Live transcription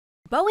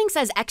Boeing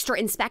says extra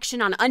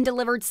inspection on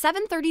undelivered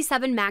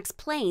 737 MAX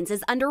planes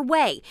is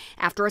underway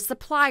after a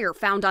supplier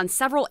found on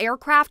several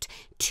aircraft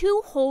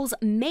 2 holes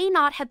may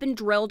not have been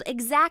drilled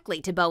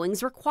exactly to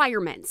Boeing's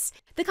requirements.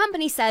 The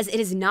company says it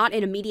is not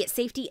an immediate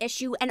safety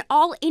issue and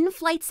all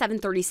in-flight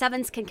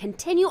 737s can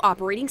continue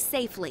operating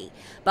safely.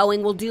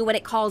 Boeing will do what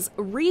it calls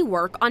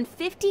rework on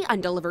 50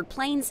 undelivered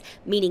planes,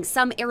 meaning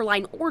some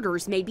airline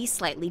orders may be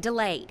slightly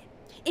delayed.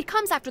 It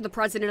comes after the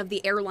president of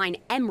the airline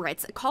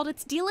Emirates called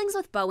its dealings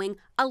with Boeing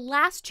a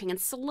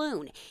last-chance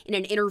saloon in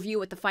an interview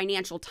with the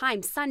Financial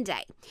Times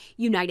Sunday.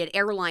 United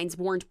Airlines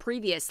warned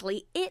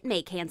previously it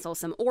may cancel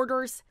some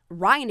orders.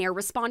 Ryanair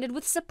responded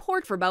with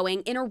support for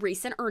Boeing in a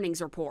recent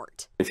earnings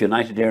report. If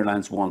United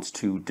Airlines wants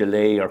to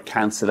delay or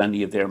cancel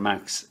any of their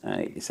MAX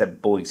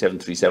Boeing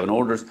 737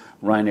 orders,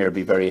 Ryanair will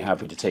be very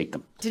happy to take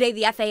them. Today,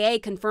 the FAA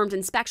confirmed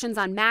inspections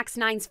on MAX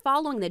 9s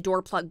following the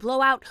door plug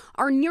blowout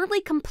are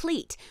nearly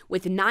complete,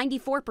 with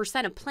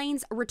 94% of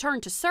planes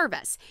returned to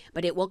service,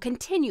 but it will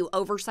continue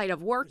oversight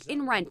of work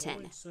in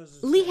Renton.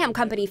 Leham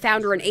Company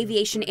founder and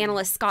aviation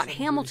analyst Scott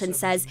Hamilton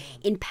says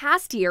in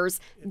past years,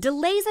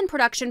 delays and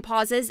production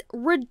pauses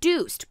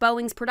reduced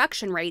Boeing's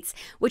production rates,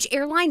 which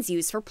airlines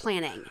use for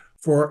planning.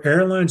 For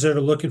airlines that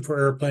are looking for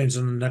airplanes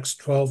in the next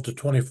 12 to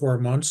 24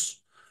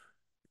 months,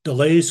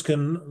 delays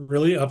can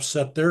really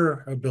upset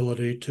their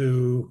ability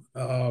to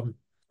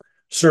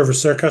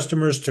service their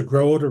customers, to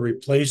grow, to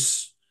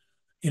replace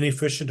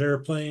inefficient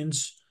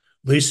airplanes.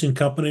 Leasing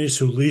companies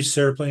who lease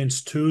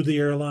airplanes to the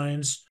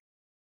airlines